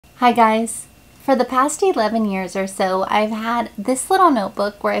Hi guys! For the past 11 years or so, I've had this little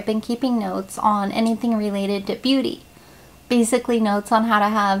notebook where I've been keeping notes on anything related to beauty. Basically notes on how to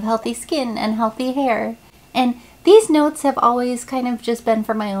have healthy skin and healthy hair. And these notes have always kind of just been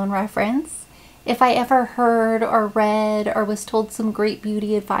for my own reference. If I ever heard or read or was told some great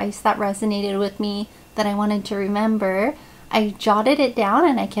beauty advice that resonated with me that I wanted to remember, I jotted it down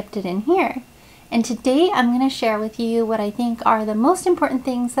and I kept it in here. And today I'm going to share with you what I think are the most important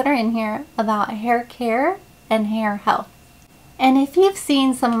things that are in here about hair care and hair health. And if you've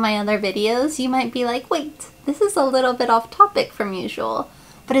seen some of my other videos, you might be like, wait, this is a little bit off topic from usual.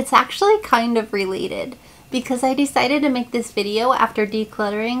 But it's actually kind of related because I decided to make this video after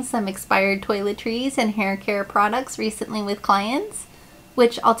decluttering some expired toiletries and hair care products recently with clients,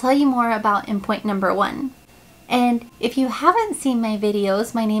 which I'll tell you more about in point number 1. And if you haven't seen my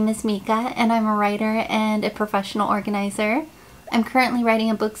videos, my name is Mika and I'm a writer and a professional organizer. I'm currently writing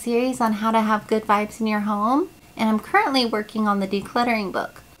a book series on how to have good vibes in your home, and I'm currently working on the decluttering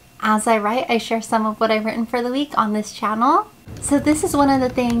book. As I write, I share some of what I've written for the week on this channel. So this is one of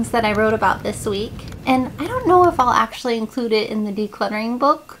the things that I wrote about this week, and I don't know if I'll actually include it in the decluttering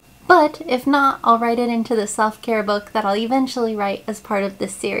book, but if not, I'll write it into the self-care book that I'll eventually write as part of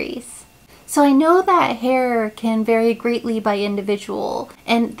this series. So I know that hair can vary greatly by individual,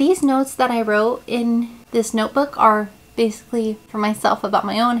 and these notes that I wrote in this notebook are basically for myself about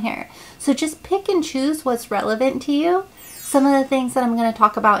my own hair. So just pick and choose what's relevant to you. Some of the things that I'm going to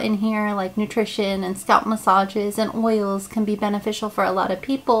talk about in here, like nutrition and scalp massages and oils, can be beneficial for a lot of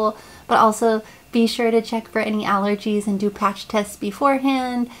people, but also be sure to check for any allergies and do patch tests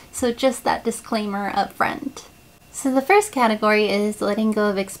beforehand. So just that disclaimer up front. So the first category is letting go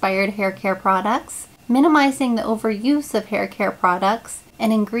of expired hair care products, minimizing the overuse of hair care products,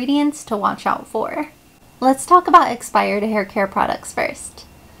 and ingredients to watch out for. Let's talk about expired hair care products first.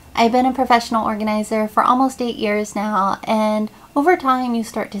 I've been a professional organizer for almost 8 years now, and over time you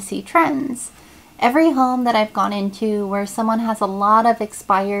start to see trends. Every home that I've gone into where someone has a lot of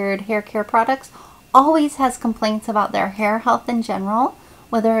expired hair care products always has complaints about their hair health in general,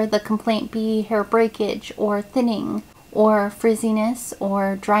 whether the complaint be hair breakage or thinning or frizziness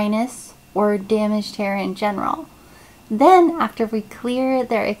or dryness or damaged hair in general. Then after we clear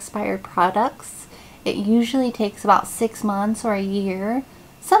their expired products, it usually takes about 6 months or a year,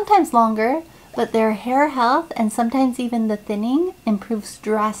 sometimes longer, but their hair health and sometimes even the thinning improves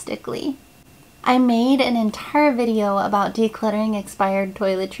drastically. I made an entire video about decluttering expired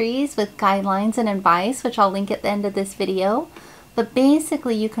toiletries with guidelines and advice, which I'll link at the end of this video. But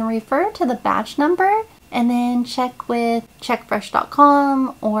basically you can refer to the batch number and then check with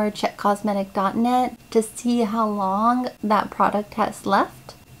checkfresh.com or checkcosmetic.net to see how long that product has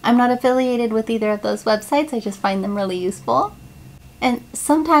left. I'm not affiliated with either of those websites, I just find them really useful. And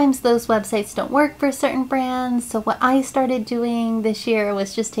sometimes those websites don't work for certain brands, so what I started doing this year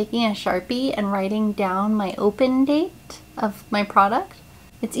was just taking a Sharpie and writing down my open date of my product.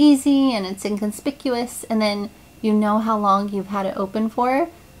 It's easy and it's inconspicuous, and then you know how long you've had it open for.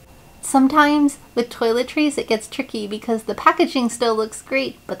 Sometimes with toiletries it gets tricky because the packaging still looks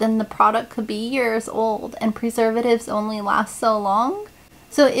great, but then the product could be years old and preservatives only last so long.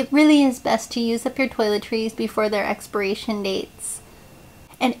 So it really is best to use up your toiletries before their expiration dates.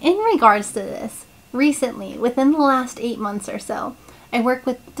 And in regards to this, recently, within the last 8 months or so, I worked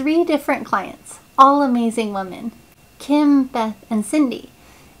with 3 different clients, all amazing women, Kim, Beth, and Cindy.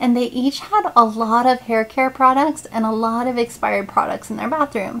 And they each had a lot of hair care products and a lot of expired products in their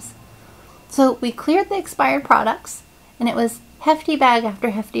bathrooms. So we cleared the expired products, and it was hefty bag after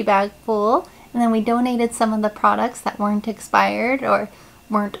hefty bag full, and then we donated some of the products that weren't expired or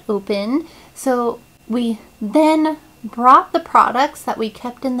weren't open. So we then brought the products that we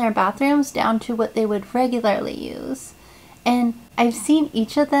kept in their bathrooms down to what they would regularly use. And I've seen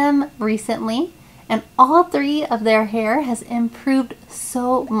each of them recently, and all 3 of their hair has improved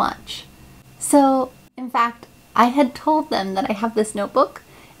so much. So, in fact, I had told them that I have this notebook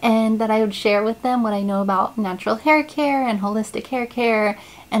and that I would share with them what I know about natural hair care and holistic hair care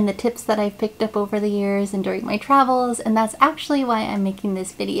and the tips that I've picked up over the years and during my travels, and that's actually why I'm making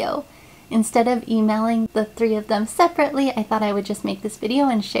this video. Instead of emailing the 3 of them separately, I thought I would just make this video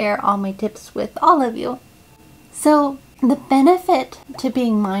and share all my tips with all of you. So, the benefit to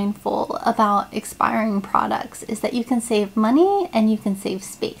being mindful about expiring products is that you can save money and you can save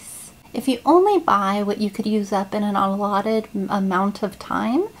space. If you only buy what you could use up in an allotted amount of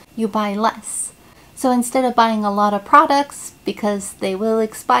time, you buy less. So instead of buying a lot of products because they will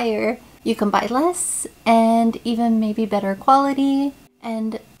expire, you can buy less and even maybe better quality,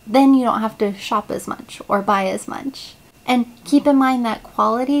 and then you don't have to shop as much or buy as much. And keep in mind that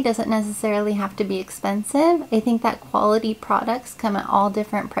quality doesn't necessarily have to be expensive. I think that quality products come at all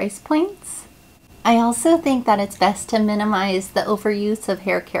different price points. I also think that it's best to minimize the overuse of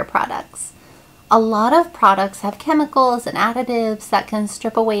hair care products. A lot of products have chemicals and additives that can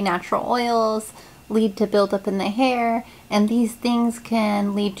strip away natural oils, lead to buildup in the hair, and these things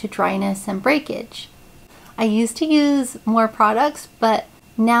can lead to dryness and breakage. I used to use more products, but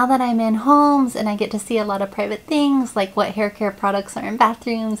now that I'm in homes and I get to see a lot of private things like what hair care products are in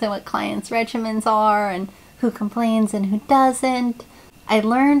bathrooms and what clients' regimens are and who complains and who doesn't, I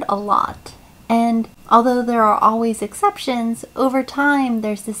learned a lot. And although there are always exceptions, over time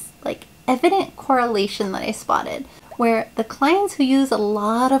there's this evident correlation that I spotted where the clients who use a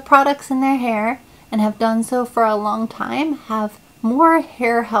lot of products in their hair and have done so for a long time have more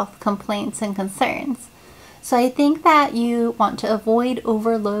hair health complaints and concerns. So I think that you want to avoid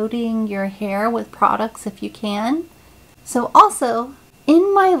overloading your hair with products if you can. So also,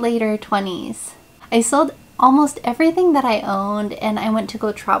 in my later 20s, I sold almost everything that I owned and I went to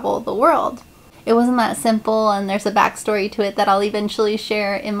go travel the world. It wasn't that simple, and there's a backstory to it that I'll eventually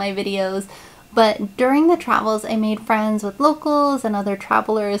share in my videos. But during the travels, I made friends with locals and other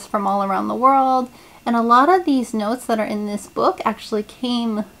travelers from all around the world. And a lot of these notes that are in this book actually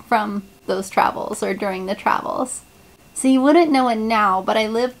came from those travels or during the travels. So you wouldn't know it now, but I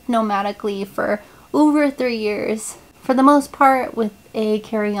lived nomadically for over 3 years. For the most part with a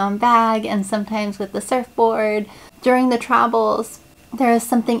carry-on bag and sometimes with the surfboard. During the travels, there is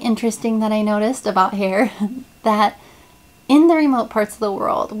something interesting that I noticed about hair, that in the remote parts of the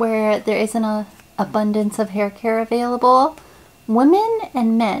world where there isn't an abundance of hair care available, women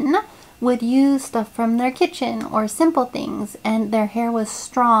and men would use stuff from their kitchen or simple things, and their hair was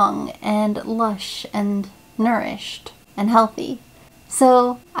strong and lush and nourished and healthy.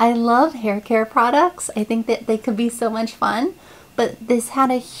 So I love hair care products. I think that they could be so much fun, but this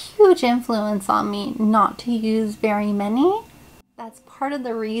had a huge influence on me not to use very many. That's part of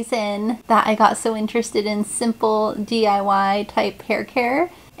the reason that I got so interested in simple DIY type hair care.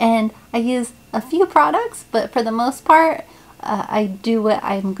 And I use a few products, but for the most part, I do what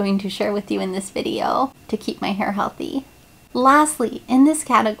I'm going to share with you in this video to keep my hair healthy. Lastly, in this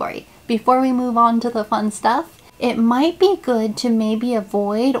category, before we move on to the fun stuff, it might be good to maybe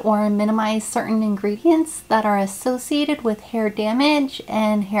avoid or minimize certain ingredients that are associated with hair damage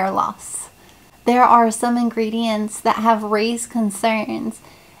and hair loss. There are some ingredients that have raised concerns,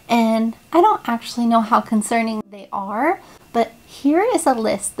 and I don't actually know how concerning they are, but here is a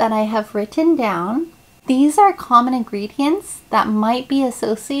list that I have written down. These are common ingredients that might be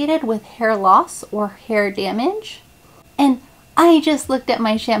associated with hair loss or hair damage. And I just looked at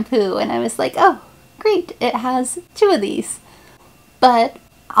my shampoo and I was like, oh, great, it has 2 of these. But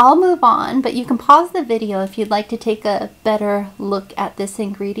I'll move on, but you can pause the video if you'd like to take a better look at this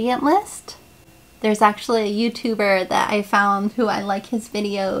ingredient list. There's actually a YouTuber that I found who I like his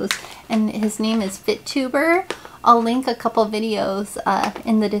videos, and his name is Fittuber. I'll link a couple videos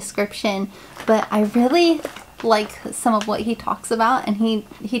in the description, but I really like some of what he talks about, and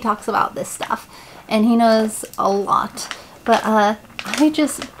he talks about this stuff, and he knows a lot. But I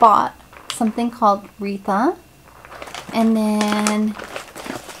just bought something called Retha, and then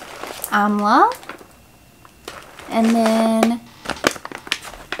Amla, and then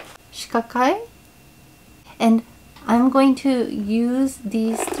Shikakai. And I'm going to use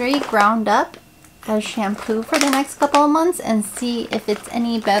these 3 ground up as shampoo for the next couple of months and see if it's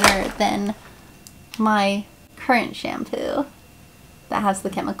any better than my current shampoo that has the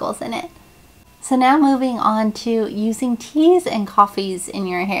chemicals in it. So now moving on to using teas and coffees in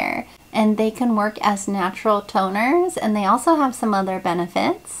your hair. And they can work as natural toners, and they also have some other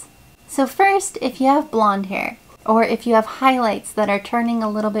benefits. So first, if you have blonde hair, or if you have highlights that are turning a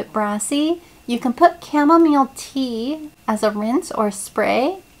little bit brassy, you can put chamomile tea as a rinse or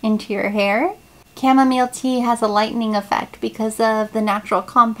spray into your hair. Chamomile tea has a lightening effect because of the natural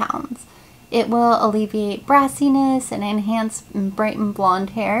compounds. It will alleviate brassiness and enhance and brighten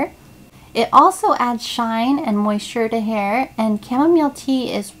blonde hair. It also adds shine and moisture to hair, and chamomile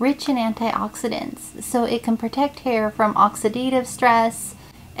tea is rich in antioxidants, so it can protect hair from oxidative stress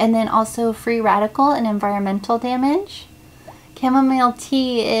and then also free radical and environmental damage. Chamomile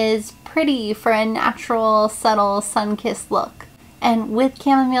tea is pretty for a natural, subtle, sun-kissed look. And with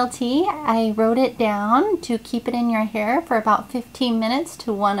chamomile tea, I wrote it down to keep it in your hair for about 15 minutes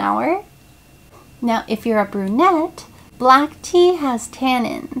to 1 hour. Now, if you're a brunette, black tea has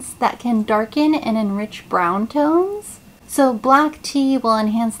tannins that can darken and enrich brown tones. So black tea will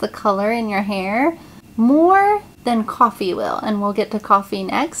enhance the color in your hair more than coffee will, and we'll get to coffee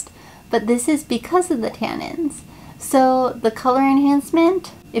next, but this is because of the tannins. So the color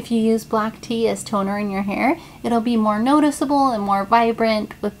enhancement, if you use black tea as toner in your hair, it'll be more noticeable and more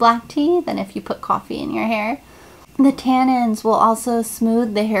vibrant with black tea than if you put coffee in your hair. The tannins will also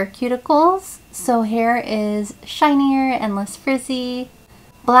smooth the hair cuticles, so hair is shinier and less frizzy.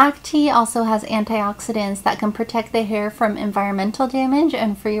 Black tea also has antioxidants that can protect the hair from environmental damage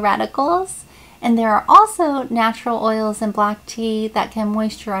and free radicals. And there are also natural oils in black tea that can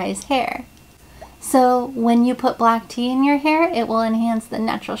moisturize hair. So when you put black tea in your hair, it will enhance the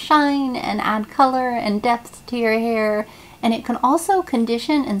natural shine and add color and depth to your hair. And it can also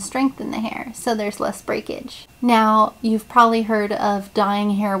condition and strengthen the hair, so there's less breakage. Now, you've probably heard of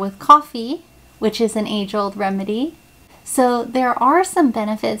dyeing hair with coffee, which is an age-old remedy. So there are some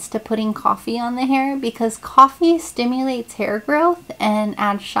benefits to putting coffee on the hair because coffee stimulates hair growth and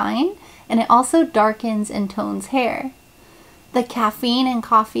adds shine, and it also darkens and tones hair. The caffeine in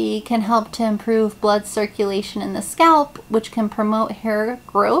coffee can help to improve blood circulation in the scalp, which can promote hair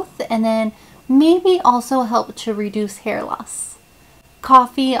growth and then maybe also help to reduce hair loss.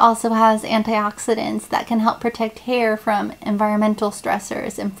 Coffee also has antioxidants that can help protect hair from environmental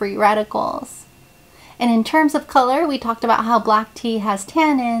stressors and free radicals. And in terms of color, we talked about how black tea has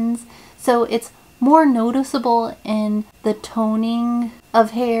tannins, so it's more noticeable in the toning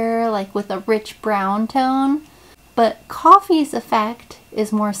of hair, like with a rich brown tone. But coffee's effect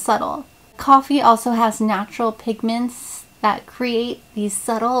is more subtle. Coffee also has natural pigments that create these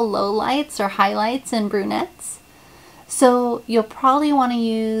subtle lowlights or highlights in brunettes. So you'll probably want to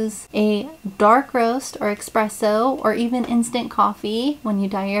use a dark roast or espresso or even instant coffee when you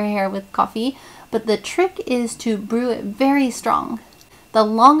dye your hair with coffee. But the trick is to brew it very strong. The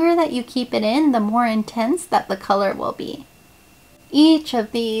longer that you keep it in, the more intense that the color will be. Each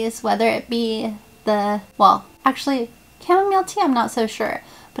of these, whether it be actually chamomile tea, I'm not so sure.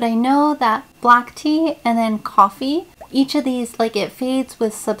 But I know that black tea and then coffee, each of these, like, it fades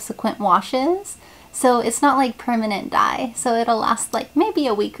with subsequent washes. So it's not like permanent dye. So it'll last like maybe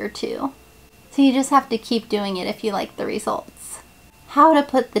a week or two. So you just have to keep doing it if you like the results. How to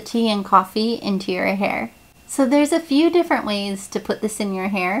put the tea and coffee into your hair. So there's a few different ways to put this in your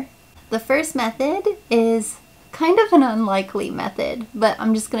hair. The first method is kind of an unlikely method, but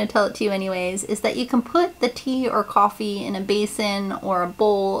I'm just going to tell it to you anyways, is that you can put the tea or coffee in a basin or a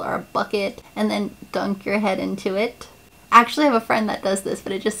bowl or a bucket and then dunk your head into it. I actually have a friend that does this,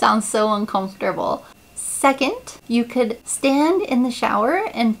 but it just sounds so uncomfortable. Second, you could stand in the shower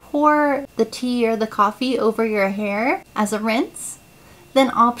and pour the tea or the coffee over your hair as a rinse. Then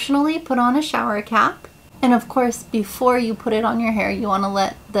optionally put on a shower cap. And of course, before you put it on your hair, you want to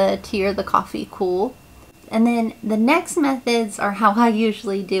let the tea or the coffee cool. And then the next methods are how I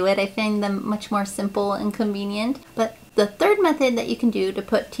usually do it. I find them much more simple and convenient. But the third method that you can do to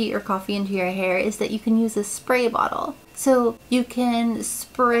put tea or coffee into your hair is that you can use a spray bottle. So you can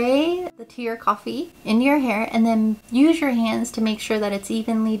spray the tea or coffee into your hair and then use your hands to make sure that it's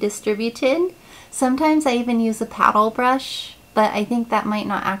evenly distributed. Sometimes I even use a paddle brush, but I think that might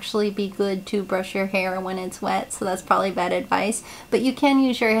not actually be good to brush your hair when it's wet, so that's probably bad advice. But you can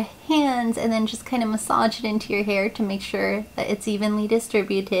use your hands and then just kind of massage it into your hair to make sure that it's evenly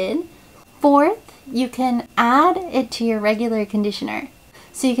distributed. Fourth, you can add it to your regular conditioner.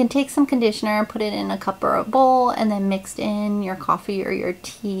 So you can take some conditioner, put it in a cup or a bowl, and then mix in your coffee or your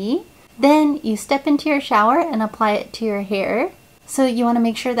tea. Then you step into your shower and apply it to your hair. So you want to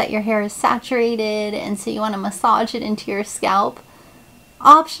make sure that your hair is saturated, and so you want to massage it into your scalp.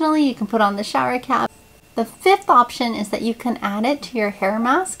 Optionally, you can put on the shower cap. The fifth option is that you can add it to your hair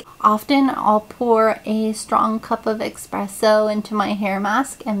mask. Often I'll pour a strong cup of espresso into my hair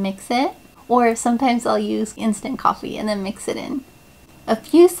mask and mix it. Or sometimes I'll use instant coffee and then mix it in. A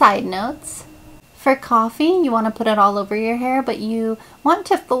few side notes. For coffee, you want to put it all over your hair, but you want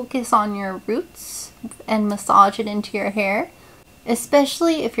to focus on your roots and massage it into your hair,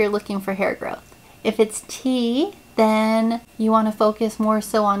 especially if you're looking for hair growth. If it's tea, then you want to focus more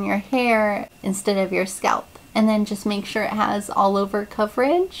so on your hair instead of your scalp. And then just make sure it has all over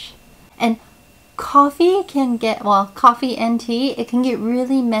coverage. And coffee and tea, it can get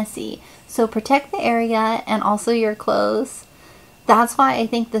really messy. So protect the area and also your clothes. That's why I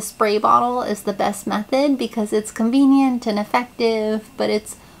think the spray bottle is the best method, because it's convenient and effective, but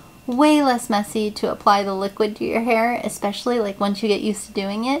it's way less messy to apply the liquid to your hair, especially like once you get used to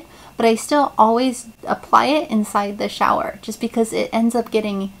doing it. But I still always apply it inside the shower just because it ends up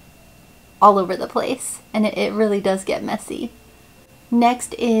getting all over the place and it really does get messy.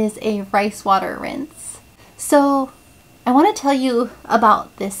 Next is a rice water rinse. So I want to tell you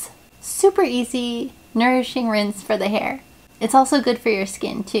about this super easy, nourishing rinse for the hair. It's also good for your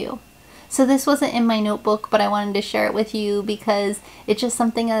skin too. So this wasn't in my notebook, but I wanted to share it with you because it's just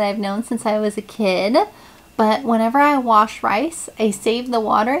something that I've known since I was a kid. But whenever I wash rice, I save the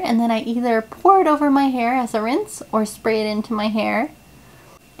water and then I either pour it over my hair as a rinse or spray it into my hair.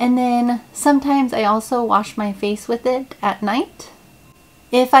 And then sometimes I also wash my face with it at night.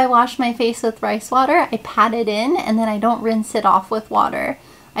 If I wash my face with rice water, I pat it in and then I don't rinse it off with water.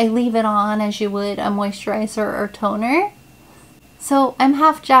 I leave it on as you would a moisturizer or toner. So I'm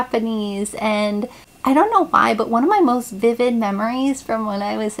half Japanese, and I don't know why, but one of my most vivid memories from when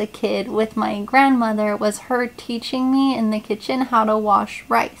I was a kid with my grandmother was her teaching me in the kitchen how to wash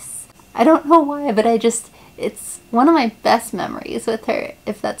rice. I don't know why, but it's one of my best memories with her,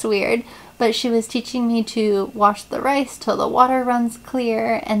 if that's weird. But she was teaching me to wash the rice till the water runs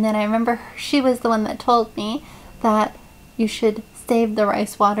clear, and then I remember she was the one that told me that you should save the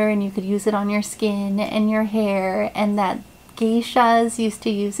rice water and you could use it on your skin and your hair, and that geishas used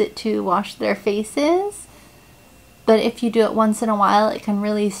to use it to wash their faces. But if you do it once in a while, it can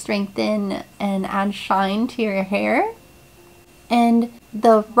really strengthen and add shine to your hair. And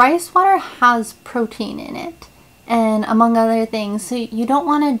the rice water has protein in it, and among other things, so you don't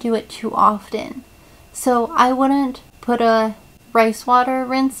want to do it too often. So I wouldn't put a rice water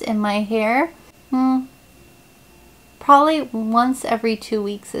rinse in my hair. Probably once every 2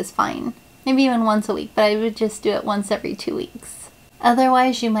 weeks is fine. Maybe even once a week, but I would just do it once every 2 weeks.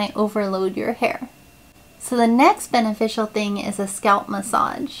 Otherwise, you might overload your hair. So the next beneficial thing is a scalp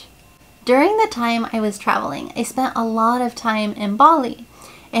massage. During the time I was traveling, I spent a lot of time in Bali,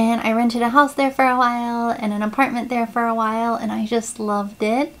 and I rented a house there for a while and an apartment there for a while, and I just loved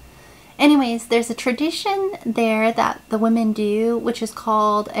it. Anyways, there's a tradition there that the women do, which is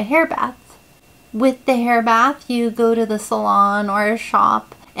called a hair bath. With the hair bath, you go to the salon or a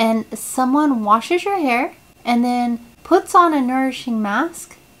shop, and someone washes your hair and then puts on a nourishing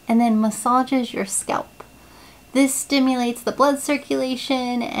mask and then massages your scalp. This stimulates the blood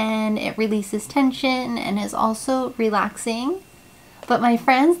circulation and it releases tension and is also relaxing. But my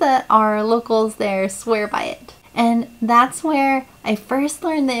friends that are locals there swear by it. And that's where I first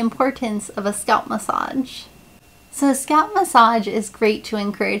learned the importance of a scalp massage. So scalp massage is great to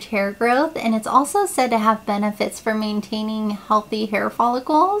encourage hair growth, and it's also said to have benefits for maintaining healthy hair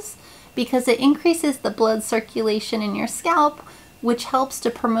follicles because it increases the blood circulation in your scalp, which helps to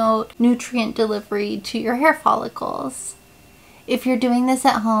promote nutrient delivery to your hair follicles. If you're doing this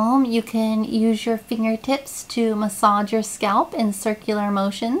at home, you can use your fingertips to massage your scalp in circular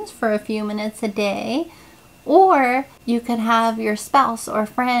motions for a few minutes a day. Or you could have your spouse or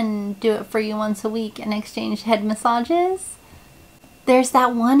friend do it for you once a week and exchange head massages. There's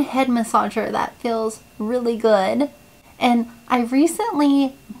that one head massager that feels really good. And I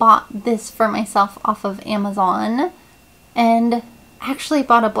recently bought this for myself off of Amazon. And I actually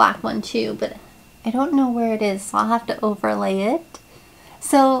bought a black one too, but I don't know where it is, so I'll have to overlay it.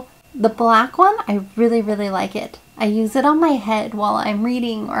 So the black one, I really, really like it. I use it on my head while I'm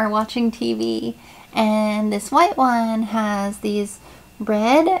reading or watching TV. And this white one has these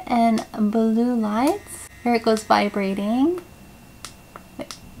red and blue lights. Here it goes vibrating.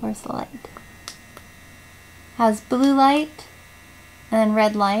 Wait, where's the light? Has blue light and then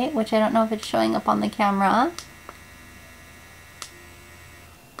red light, which I don't know if it's showing up on the camera.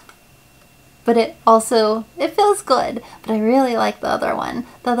 But it feels good. But I really like the other one.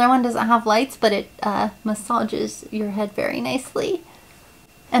 The other one doesn't have lights, but it massages your head very nicely.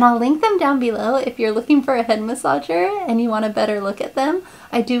 And I'll link them down below if you're looking for a head massager and you want a better look at them.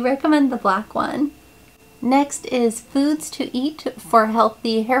 I do recommend the black one. Next is foods to eat for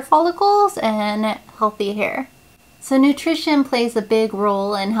healthy hair follicles and healthy hair. So nutrition plays a big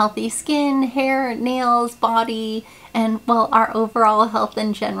role in healthy skin, hair, nails, body, and well, our overall health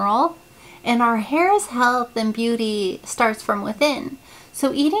in general. And our hair's health and beauty starts from within.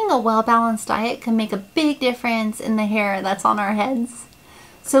 So eating a well-balanced diet can make a big difference in the hair that's on our heads.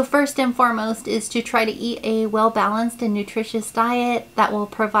 So first and foremost is to try to eat a well-balanced and nutritious diet that will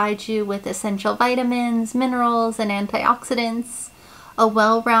provide you with essential vitamins, minerals, and antioxidants. A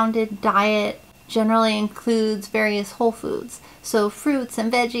well-rounded diet generally includes various whole foods, so fruits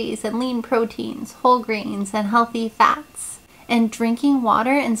and veggies and lean proteins, whole grains, and healthy fats. And drinking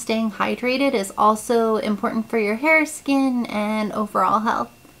water and staying hydrated is also important for your hair, skin, and overall health.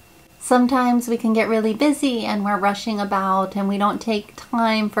 Sometimes we can get really busy and we're rushing about and we don't take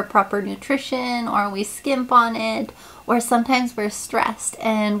time for proper nutrition, or we skimp on it, or sometimes we're stressed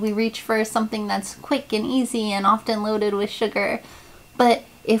and we reach for something that's quick and easy and often loaded with sugar. But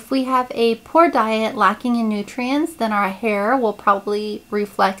if we have a poor diet lacking in nutrients, then our hair will probably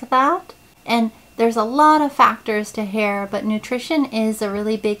reflect that. And There's a lot of factors to hair, but nutrition is a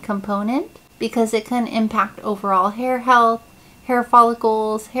really big component because it can impact overall hair health, hair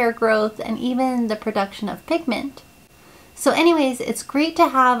follicles, hair growth, and even the production of pigment. So anyways, it's great to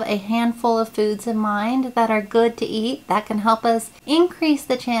have a handful of foods in mind that are good to eat that can help us increase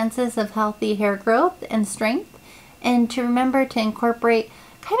the chances of healthy hair growth and strength, and to remember to incorporate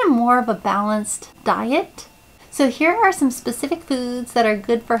kind of more of a balanced diet. So here are some specific foods that are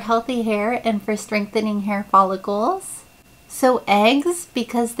good for healthy hair and for strengthening hair follicles. So eggs,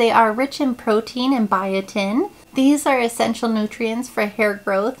 because they are rich in protein and biotin. These are essential nutrients for hair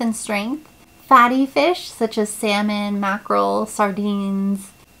growth and strength. Fatty fish, such as salmon, mackerel,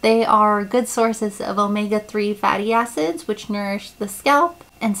 sardines. They are good sources of omega-3 fatty acids, which nourish the scalp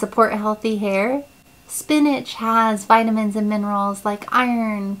and support healthy hair. Spinach has vitamins and minerals like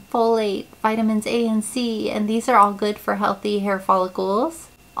iron, folate, vitamins A and C, and these are all good for healthy hair follicles.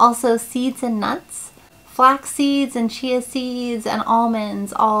 Also seeds and nuts. Flax seeds and chia seeds and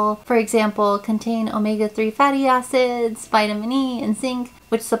almonds all, for example, contain omega-3 fatty acids, vitamin E and zinc,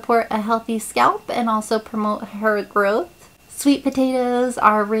 which support a healthy scalp and also promote hair growth. Sweet potatoes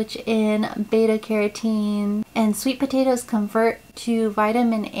are rich in beta-carotene, and sweet potatoes convert to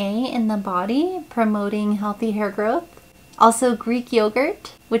vitamin A in the body, promoting healthy hair growth. Also Greek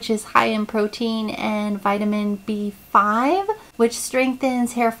yogurt, which is high in protein and vitamin B5, which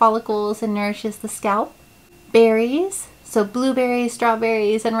strengthens hair follicles and nourishes the scalp. Berries, so blueberries,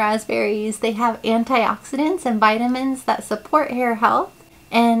 strawberries, and raspberries, they have antioxidants and vitamins that support hair health,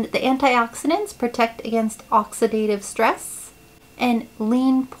 and the antioxidants protect against oxidative stress. And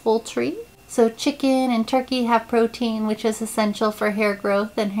lean poultry, so chicken and turkey have protein, which is essential for hair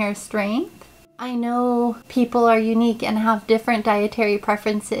growth and hair strength. I know people are unique and have different dietary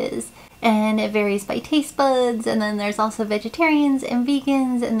preferences, and it varies by taste buds, and then there's also vegetarians and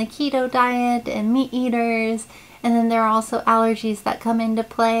vegans and the keto diet and meat eaters, and then there are also allergies that come into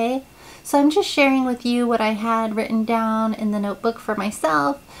play. So I'm just sharing with you what I had written down in the notebook for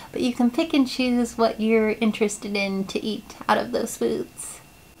myself, but you can pick and choose what you're interested in to eat out of those foods.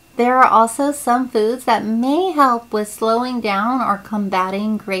 There are also some foods that may help with slowing down or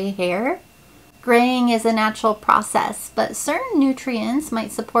combating gray hair. Graying is a natural process, but certain nutrients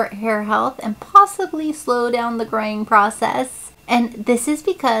might support hair health and possibly slow down the graying process. And this is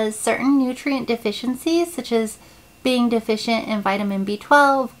because certain nutrient deficiencies, such as being deficient in vitamin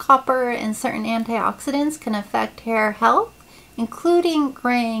B12, copper, and certain antioxidants, can affect hair health, including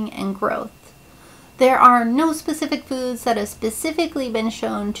graying and growth. There are no specific foods that have specifically been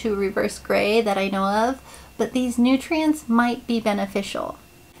shown to reverse gray that I know of, but these nutrients might be beneficial.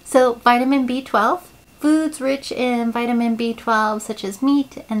 So vitamin B12, foods rich in vitamin B12 such as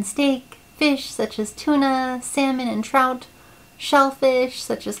meat and steak, fish such as tuna, salmon and trout, shellfish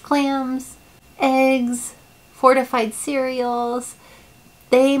such as clams, eggs, fortified cereals,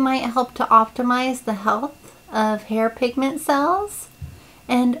 they might help to optimize the health of hair pigment cells.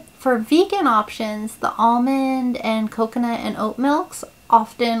 And for vegan options, the almond and coconut and oat milks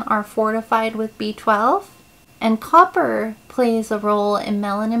often are fortified with B12. And copper plays a role in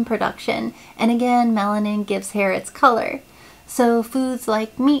melanin production, and again, melanin gives hair its color. So foods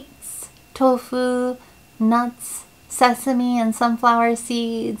like meats, tofu, nuts, sesame and sunflower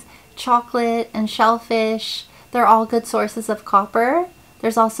seeds, chocolate and shellfish, they're all good sources of copper.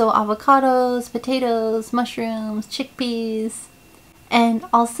 There's also avocados, potatoes, mushrooms, chickpeas, and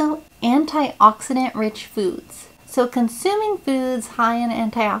also antioxidant-rich foods. So consuming foods high in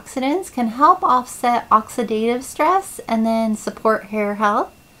antioxidants can help offset oxidative stress and then support hair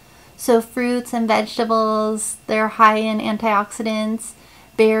health. So fruits and vegetables, they're high in antioxidants,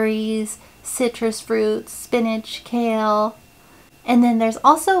 berries, citrus fruits, spinach, kale. And then there's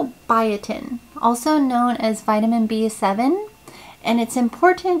also biotin, also known as vitamin B7, and it's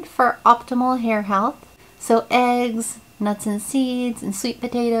important for optimal hair health. So eggs, nuts and seeds, and sweet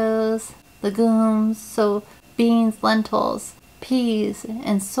potatoes, legumes, so beans, lentils, peas,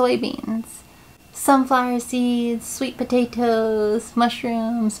 and soybeans, sunflower seeds, sweet potatoes,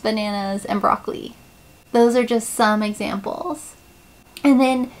 mushrooms, bananas, and broccoli. Those are just some examples. And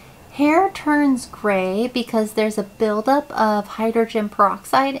then hair turns gray because there's a buildup of hydrogen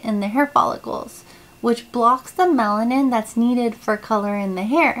peroxide in the hair follicles, which blocks the melanin that's needed for color in the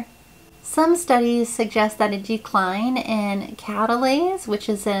hair. Some studies suggest that a decline in catalase, which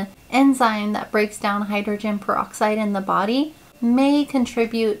is an enzyme that breaks down hydrogen peroxide in the body, may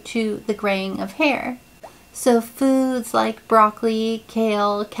contribute to the graying of hair. So foods like broccoli,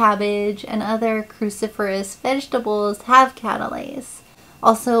 kale, cabbage, and other cruciferous vegetables have catalase.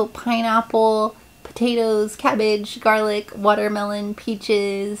 Also pineapple, potatoes, cabbage, garlic, watermelon,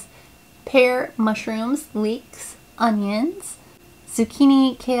 peaches, pear, mushrooms, leeks, onions,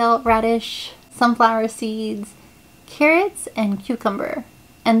 zucchini, kale, radish, sunflower seeds, carrots, and cucumber.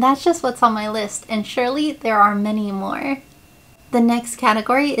 And that's just what's on my list, and surely there are many more. The next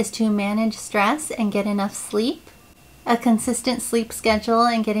category is to manage stress and get enough sleep. A consistent sleep schedule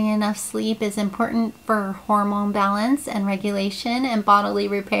and getting enough sleep is important for hormone balance and regulation and bodily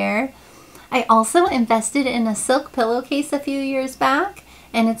repair. I also invested in a silk pillowcase a few years back,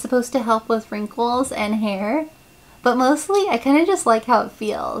 and it's supposed to help with wrinkles and hair. But mostly, I kind of just like how it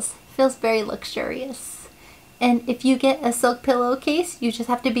feels. It feels very luxurious. And if you get a silk pillowcase, you just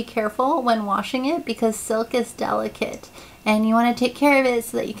have to be careful when washing it because silk is delicate. And you want to take care of it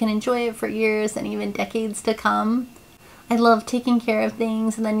so that you can enjoy it for years and even decades to come. I love taking care of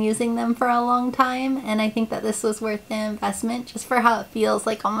things and then using them for a long time. And I think that this was worth the investment just for how it feels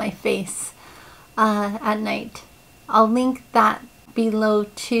like on my face at night. I'll link that below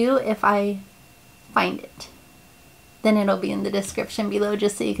too if I find it. Then it'll be in the description below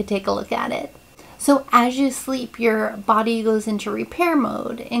just so you could take a look at it. So as you sleep, your body goes into repair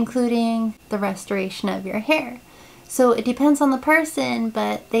mode, including the restoration of your hair. So it depends on the person,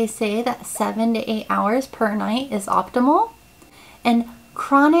 but they say that 7 to 8 hours per night is optimal. And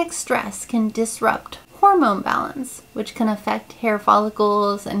chronic stress can disrupt hormone balance, which can affect hair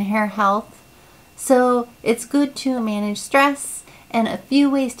follicles and hair health. So it's good to manage stress, and a few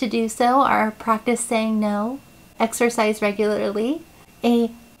ways to do so are practice saying no, exercise regularly,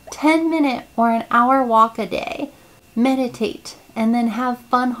 a 10-minute or an hour walk a day, meditate, and then have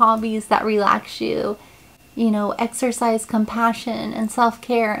fun hobbies that relax you. You know, exercise compassion and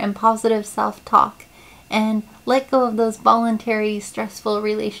self-care and positive self-talk, and let go of those voluntary stressful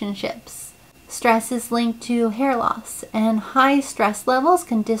relationships. Stress is linked to hair loss, and high stress levels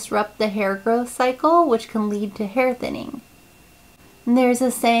can disrupt the hair growth cycle, which can lead to hair thinning. And there's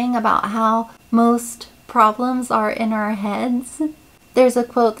a saying about how most problems are in our heads. There's a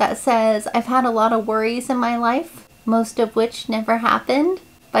quote that says, "I've had a lot of worries in my life, most of which never happened,"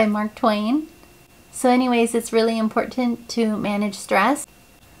 by Mark Twain. So anyways, it's really important to manage stress.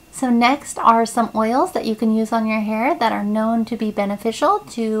 So next are some oils that you can use on your hair that are known to be beneficial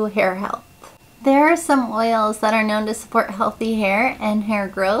to hair health. There are some oils that are known to support healthy hair and hair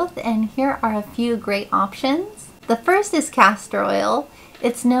growth, and here are a few great options. The first is castor oil.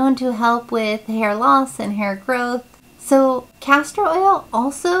 It's known to help with hair loss and hair growth. So castor oil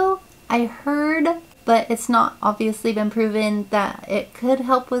also, I heard, but it's not obviously been proven that it could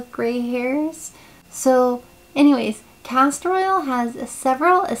help with gray hairs. So anyways, castor oil has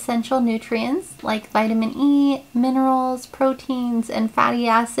several essential nutrients like vitamin E, minerals, proteins, and fatty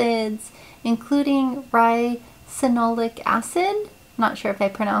acids, including ricinoleic acid. Not sure if I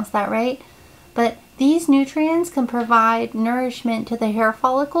pronounced that right, but these nutrients can provide nourishment to the hair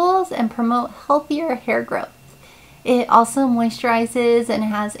follicles and promote healthier hair growth. It also moisturizes and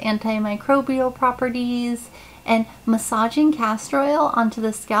has antimicrobial properties, and massaging castor oil onto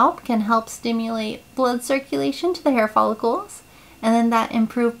the scalp can help stimulate blood circulation to the hair follicles, and then that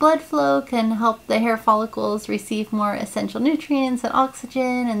improved blood flow can help the hair follicles receive more essential nutrients and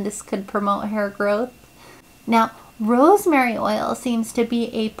oxygen, and this could promote hair growth. Now, rosemary oil seems to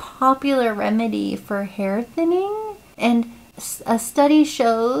be a popular remedy for hair thinning, and a study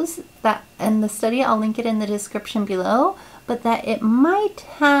shows that, and the study, I'll link it in the description below, but that it might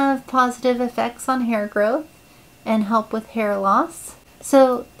have positive effects on hair growth and help with hair loss.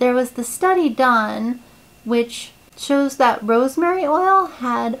 So there was the study done which shows that rosemary oil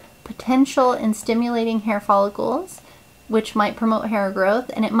had potential in stimulating hair follicles, which might promote hair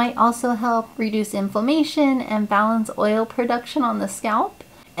growth, and it might also help reduce inflammation and balance oil production on the scalp.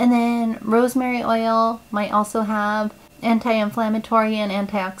 And then rosemary oil might also have anti-inflammatory and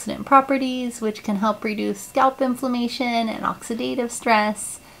antioxidant properties, which can help reduce scalp inflammation and oxidative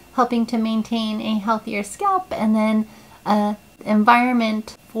stress, helping to maintain a healthier scalp and then an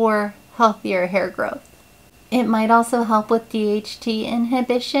environment for healthier hair growth. It might also help with DHT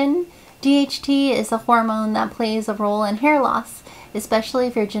inhibition. DHT is a hormone that plays a role in hair loss, especially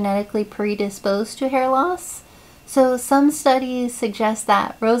if you're genetically predisposed to hair loss. So some studies suggest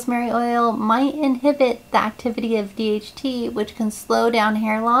that rosemary oil might inhibit the activity of DHT, which can slow down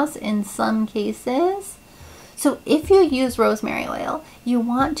hair loss in some cases. So if you use rosemary oil, you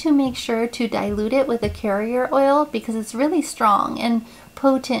want to make sure to dilute it with a carrier oil because it's really strong and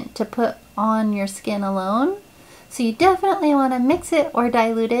potent to put on your skin alone. So you definitely want to mix it or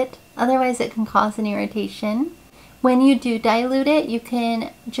dilute it, otherwise it can cause an irritation. When you do dilute it, you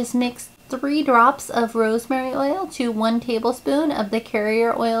can just mix 3 drops of rosemary oil to 1 tablespoon of the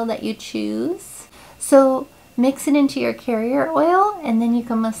carrier oil that you choose. So mix it into your carrier oil, and then you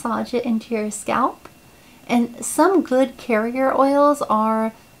can massage it into your scalp. And some good carrier oils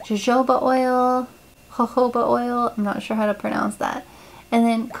are jojoba oil, jojoba oil, I'm not sure how to pronounce that, and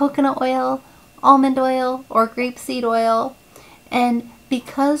then coconut oil, almond oil, or grapeseed oil. And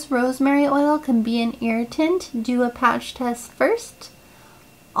because rosemary oil can be an irritant, do a patch test first.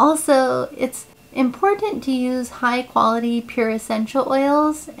 Also, it's important to use high quality pure essential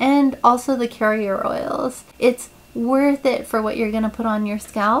oils and also the carrier oils. It's worth it for what you're going to put on your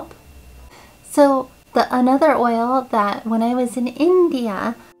scalp. So another oil that when I was in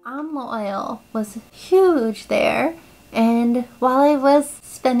India, amla oil was huge there. And while I was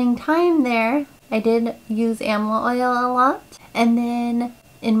spending time there, I did use amla oil a lot. And then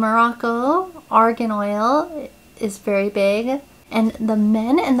in Morocco, argan oil is very big. And the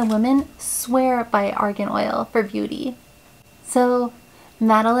men and the women swear by argan oil for beauty. So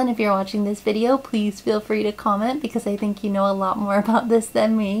Madeline, if you're watching this video, please feel free to comment because I think you know a lot more about this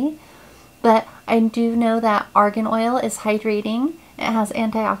than me. But I do know that argan oil is hydrating. It has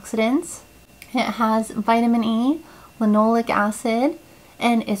antioxidants. It has vitamin E, linoleic acid,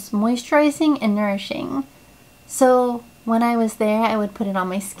 and it's moisturizing and nourishing. So when I was there, I would put it on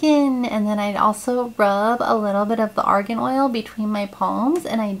my skin, and then I'd also rub a little bit of the argan oil between my palms,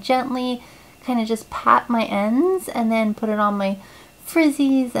 and I gently kind of just pat my ends and then put it on my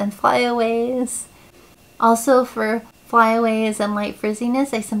frizzies and flyaways. Also for flyaways and light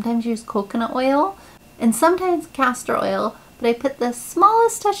frizziness, I sometimes use coconut oil and sometimes castor oil, but I put the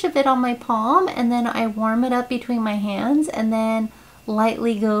smallest touch of it on my palm and then I warm it up between my hands and then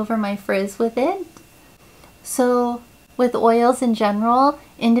lightly go over my frizz with it. So with oils in general,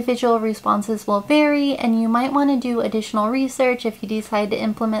 individual responses will vary, and you might want to do additional research if you decide to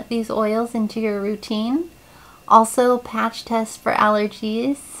implement these oils into your routine. Also, patch test for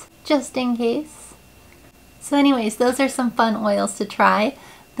allergies, just in case. So anyways, those are some fun oils to try.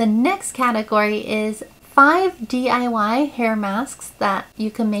 The next category is 5 DIY hair masks that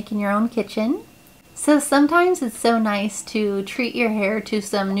you can make in your own kitchen. So sometimes it's so nice to treat your hair to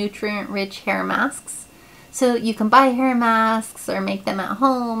some nutrient-rich hair masks. So you can buy hair masks or make them at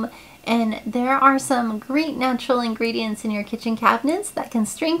home, and there are some great natural ingredients in your kitchen cabinets that can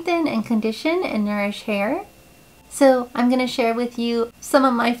strengthen and condition and nourish hair. So I'm going to share with you some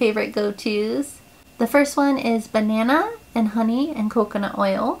of my favorite go-tos. The first one is banana and honey and coconut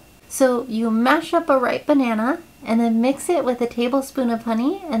oil. So you mash up a ripe banana and then mix it with a tablespoon of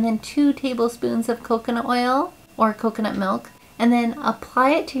honey and then 2 tablespoons of coconut oil or coconut milk. And then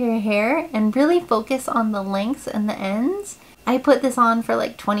apply it to your hair and really focus on the lengths and the ends. I put this on for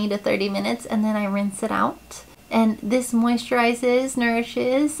like 20 to 30 minutes and then I rinse it out. And this moisturizes,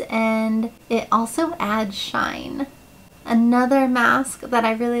 nourishes, and it also adds shine. Another mask that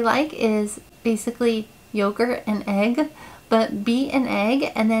I really like is basically yogurt and egg, but beat an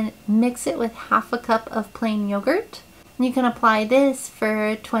egg and then mix it with half a cup of plain yogurt. You can apply this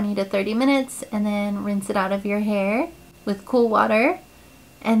for 20 to 30 minutes and then rinse it out of your hair with cool water,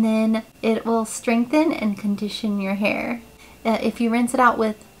 and then it will strengthen and condition your hair. If you rinse it out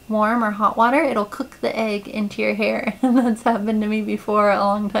with warm or hot water, it'll cook the egg into your hair. That's happened to me before a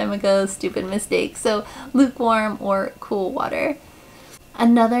long time ago, stupid mistake. So lukewarm or cool water.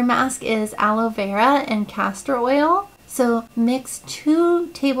 Another mask is aloe vera and castor oil. So mix 2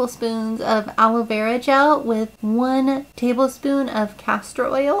 tablespoons of aloe vera gel with 1 tablespoon of castor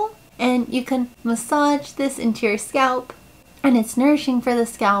oil. And you can massage this into your scalp, and it's nourishing for the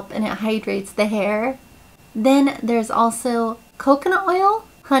scalp and it hydrates the hair. Then there's also coconut oil,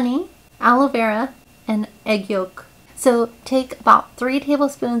 honey, aloe vera, and egg yolk. So take about 3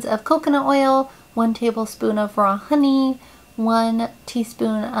 tablespoons of coconut oil, 1 tablespoon of raw honey, 1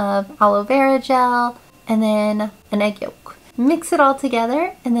 teaspoon of aloe vera gel, and then an egg yolk. Mix it all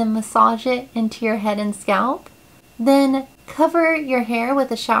together and then massage it into your head and scalp. Then cover your hair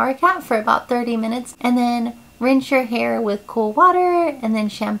with a shower cap for about 30 minutes and then rinse your hair with cool water and then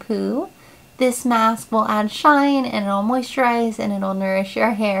shampoo. This mask will add shine and it'll moisturize and it'll nourish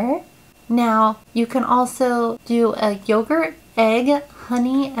your hair. Now you can also do a yogurt, egg,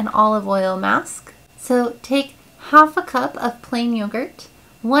 honey, and olive oil mask. So take half a cup of plain yogurt,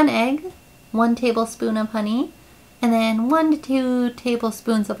 1 egg, 1 tablespoon of honey, and then 1 to 2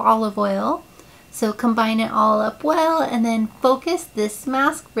 tablespoons of olive oil. So combine it all up well and then focus this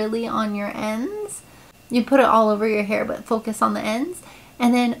mask really on your ends. You put it all over your hair, but focus on the ends.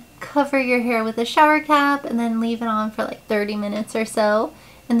 And then cover your hair with a shower cap and then leave it on for like 30 minutes or so.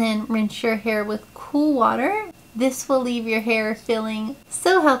 And then rinse your hair with cool water. This will leave your hair feeling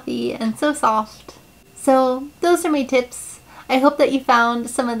so healthy and so soft. So those are my tips. I hope that you found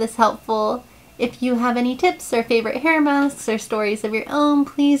some of this helpful. If you have any tips or favorite hair masks or stories of your own,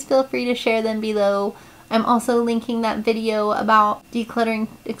 please feel free to share them below. I'm also linking that video about decluttering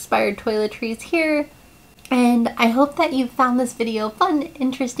expired toiletries here. And I hope that you found this video fun,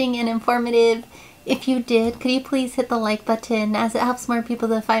 interesting, and informative. If you did, could you please hit the like button, as it helps more people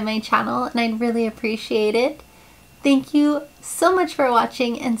to find my channel, and I'd really appreciate it. Thank you so much for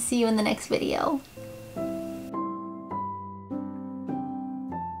watching, and see you in the next video.